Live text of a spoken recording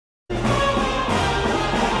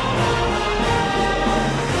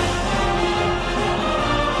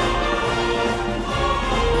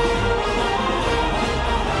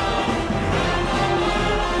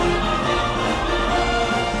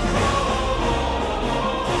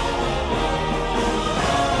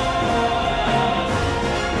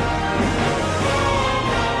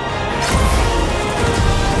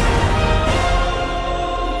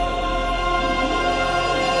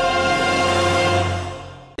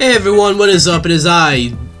Hey everyone, what is up? It is I,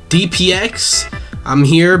 DPX. I'm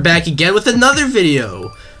here back again with another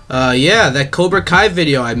video. Yeah, that Cobra Kai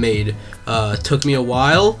video I made took me a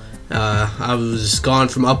while. I was gone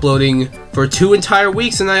from uploading for 2 entire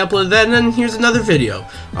weeks, and I uploaded that, and then here's another video.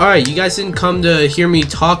 Alright, you guys didn't come to hear me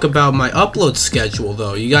talk about my upload schedule,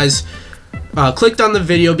 though. You guys clicked on the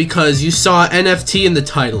video because you saw NFT in the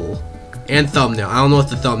title and thumbnail. I don't know what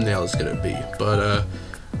the thumbnail is going to be, but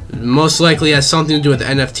most likely has something to do with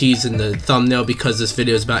NFTs in the thumbnail because this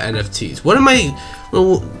video is about NFTs. What am I...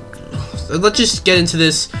 Well, let's just get into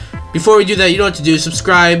this. Before we do that, you know what to do.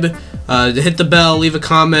 Subscribe, hit the bell, leave a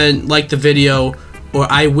comment, like the video, or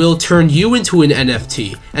I will turn you into an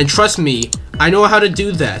NFT. And trust me, I know how to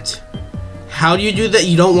do that. How do you do that?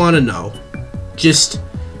 You don't want to know. Just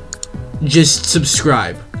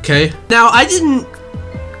subscribe, okay? Now, I didn't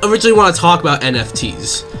originally want to talk about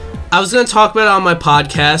NFTs. I was going to talk about it on my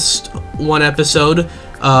podcast, one episode,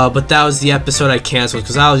 but that was the episode I canceled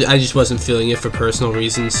because I just wasn't feeling it for personal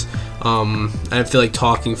reasons. I didn't feel like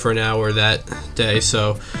talking for an hour that day,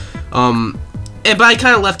 so, but I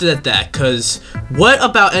kind of left it at that, because what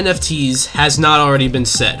about NFTs has not already been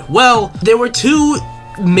said? Well, there were 2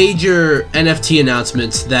 major NFT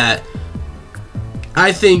announcements that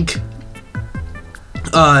I think,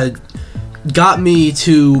 got me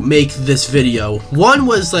to make this video. One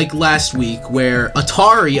was like last week where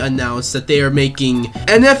Atari announced that they are making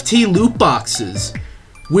NFT loot boxes,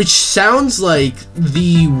 which sounds like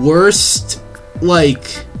the worst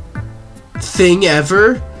like thing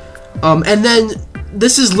ever. And then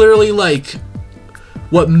this is literally like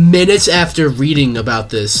what, minutes after reading about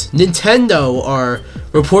this, Nintendo are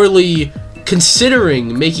reportedly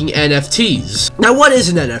considering making NFTs. Now, what is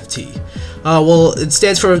an NFT? Well, it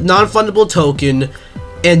stands for non-fundable token,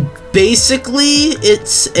 and basically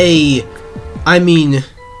it's a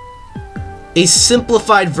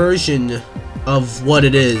simplified version of what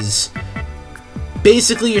it is.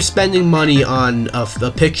 Basically, you're spending money on a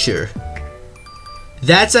picture.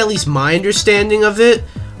 That's at least my understanding of it.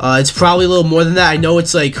 It's probably a little more than that. I know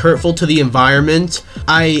it's like hurtful to the environment.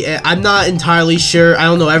 I'm not entirely sure. I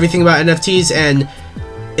don't know everything about NFTs, and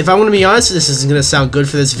if I'm going to be honest, this isn't going to sound good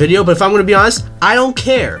for this video, but if I'm going to be honest, I don't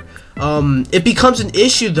care. It becomes an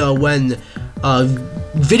issue, though, when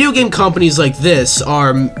video game companies like this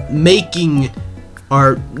are using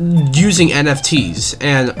NFTs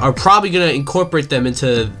and are probably going to incorporate them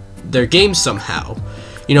into their games somehow.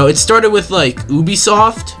 You know, it started with, like,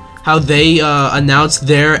 Ubisoft, how they announced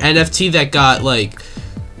their NFT that got, like,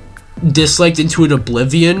 disliked into an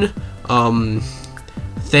oblivion.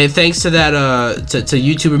 Thanks to that, to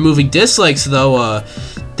YouTube removing dislikes, though,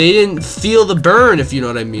 they didn't feel the burn, if you know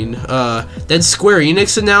what I mean. Then Square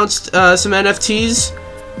Enix announced some NFTs,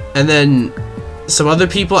 and then some other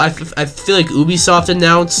people. I feel like Ubisoft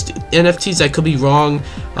announced NFTs. I could be wrong.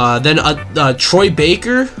 Then Troy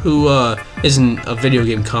Baker, who isn't a video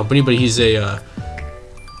game company, but he's a,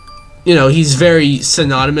 you know, he's very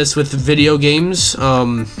synonymous with video games.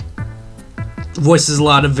 Voices a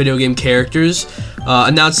lot of video game characters.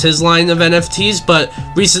 Announced his line of NFTs, but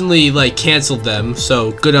recently, like, canceled them,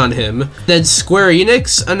 so good on him. Then Square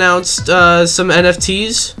Enix announced some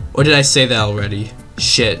NFTs, or did I say that already?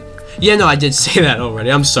 Shit. Yeah, no, I did say that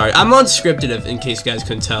already. I'm sorry. I'm unscripted, in case you guys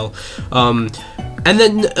couldn't tell. And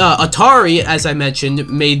then Atari, as I mentioned,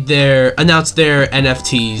 announced their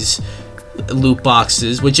NFTs loot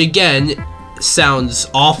boxes, which again sounds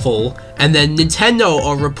awful. And then Nintendo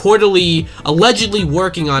are allegedly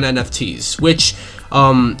working on NFTs, which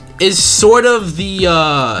is sort of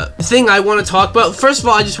the thing I want to talk about. First of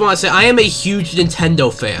all, I just want to say I am a huge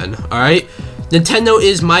Nintendo fan, alright? Nintendo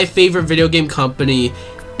is my favorite video game company,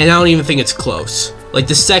 and I don't even think it's close. Like,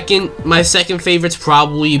 my second favorite's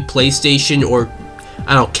probably PlayStation or,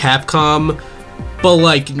 I don't know, Capcom, but,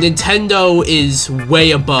 like, Nintendo is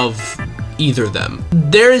way above either of them.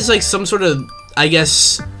 There is, like, some sort of, I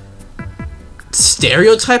guess,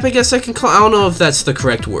 stereotype, I guess I can call. I don't know if that's the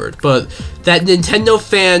correct word, but that Nintendo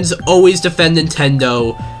fans always defend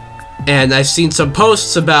Nintendo, and I've seen some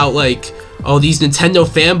posts about, like, oh, these Nintendo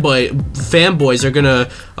fanboys are gonna,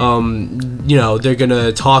 you know, they're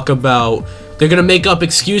gonna make up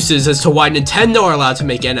excuses as to why Nintendo are allowed to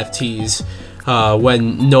make NFTs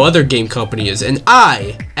when no other game company is. And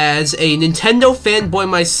I, as a Nintendo fanboy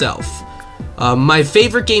myself, my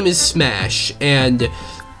favorite game is Smash, and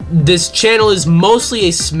this channel is mostly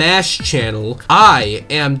a Smash channel. I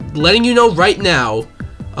am letting you know right now,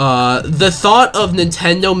 the thought of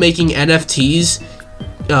Nintendo making NFTs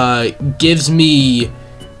gives me,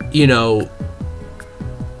 you know,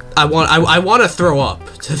 I want to throw up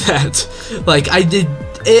to that. Like,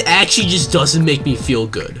 it actually just doesn't make me feel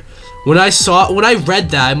good. When I read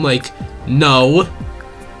that, I'm like, no,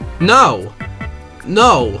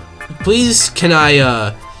 please, can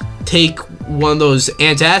I take one of those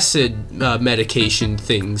antacid medication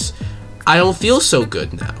things? I don't feel so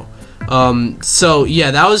good now. So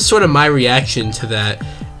yeah, that was sort of my reaction to that,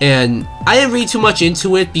 and I didn't read too much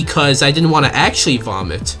into it because I didn't want to actually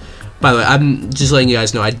vomit. By the way, I'm just letting you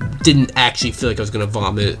guys know I didn't actually feel like I was gonna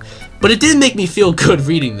vomit, but it did make me feel good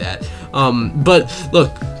reading that. But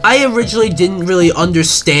look, I originally didn't really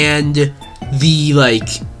understand the, like,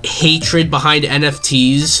 hatred behind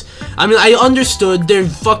NFTs. I mean, I understood they're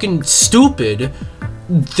fucking stupid.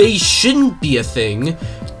 They shouldn't be a thing.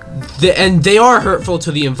 And they are hurtful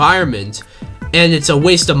to the environment. And it's a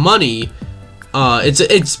waste of money.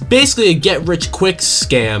 It's basically a get-rich-quick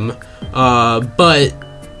scam. But,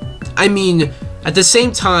 I mean, at the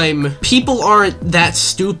same time, people aren't that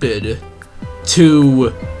stupid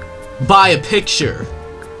to buy a picture,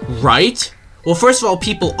 right? Well, first of all,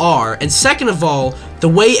 people are, and second of all, the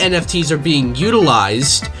way NFTs are being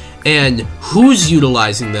utilized and who's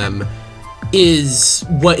utilizing them is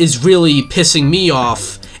what is really pissing me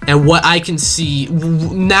off, and what I can see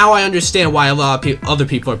now. I understand why a lot of other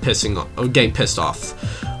people are getting pissed off.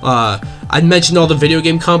 I mentioned all the video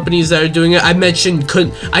game companies that are doing it. I didn't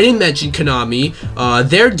mention Konami.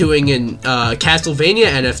 They're doing an Castlevania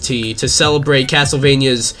NFT to celebrate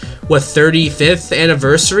Castlevania's 35th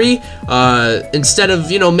anniversary. Instead of,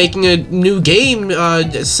 you know, making a new game,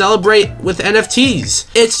 celebrate with NFTs.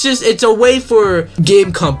 It's a way for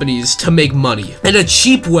game companies to make money in a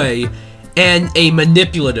cheap way and a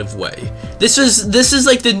manipulative way. This is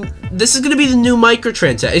gonna be the new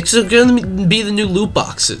microtransaction. It's gonna be the new loot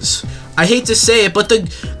boxes. I hate to say it, but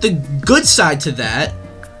the good side to that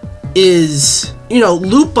is, you know,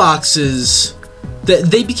 loot boxes, that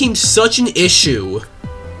they became such an issue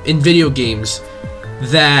in video games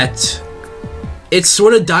that it's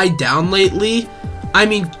sort of died down lately. I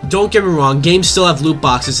mean, don't get me wrong, games still have loot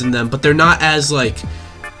boxes in them, but they're not as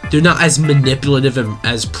manipulative and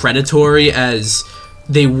as predatory as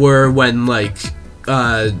they were when, like,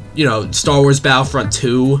 you know, Star Wars Battlefront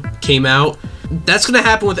 2 came out. That's gonna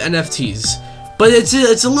happen with NFTs, but it's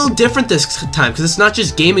a little different this time because it's not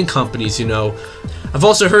just gaming companies, you know. I've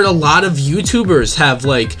also heard a lot of YouTubers have,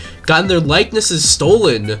 like, gotten their likenesses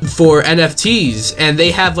stolen for NFTs, and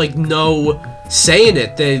they have, like, no say in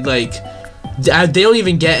it. They don't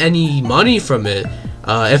even get any money from it.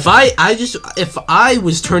 If I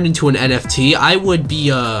was turned into an NFT, I would be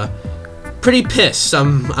pretty pissed.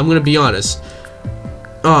 I'm gonna be honest.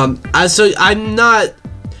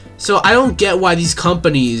 So I don't get why these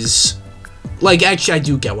companies, like, actually I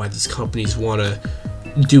do get why these companies want to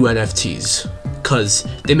do NFTs, because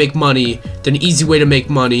they make money. They're an easy way to make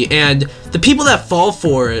money, and the people that fall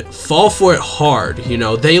for it hard. You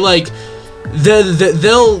know, they'll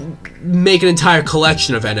make an entire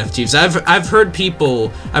collection of NFTs. I've heard of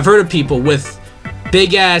people with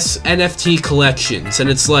big ass NFT collections,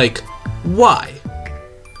 and it's like, why?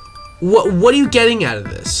 What are you getting out of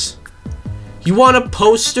this? You want a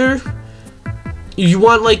poster? You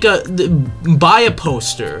want, like, buy a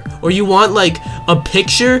poster, or you want, like, a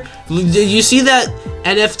picture? You see that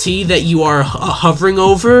NFT that you are hovering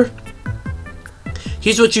over?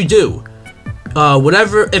 Here's what you do.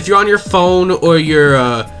 Whatever, if you're on your phone or you're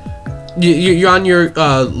on your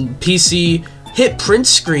PC, hit print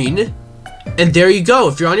screen, and there you go.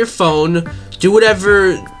 If you're on your phone, do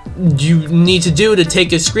whatever you need to do to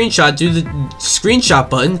take a screenshot. Do the screenshot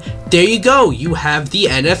button. There you go. You have the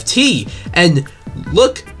NFT, and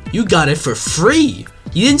look, you got it for free.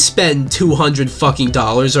 You didn't spend $200 fucking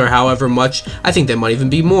or however much. I think that might even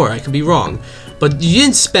be more. I could be wrong, but you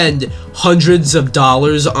didn't spend hundreds of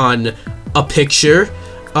dollars on a picture,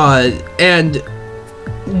 and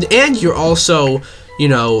you're also, you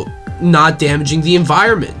know, not damaging the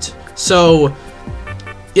environment. So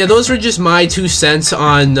yeah, those were just my 2 cents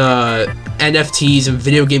on NFTs and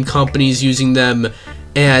video game companies using them.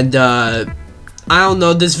 And I don't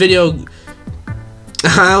know, this video,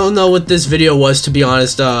 I don't know what this video was, to be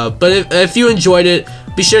honest, but if you enjoyed it,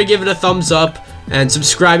 be sure to give it a thumbs up and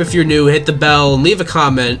subscribe if you're new. Hit the bell and leave a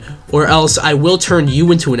comment, or else I will turn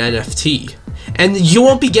you into an NFT, and you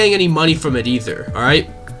won't be getting any money from it either. Alright,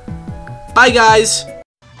 bye guys.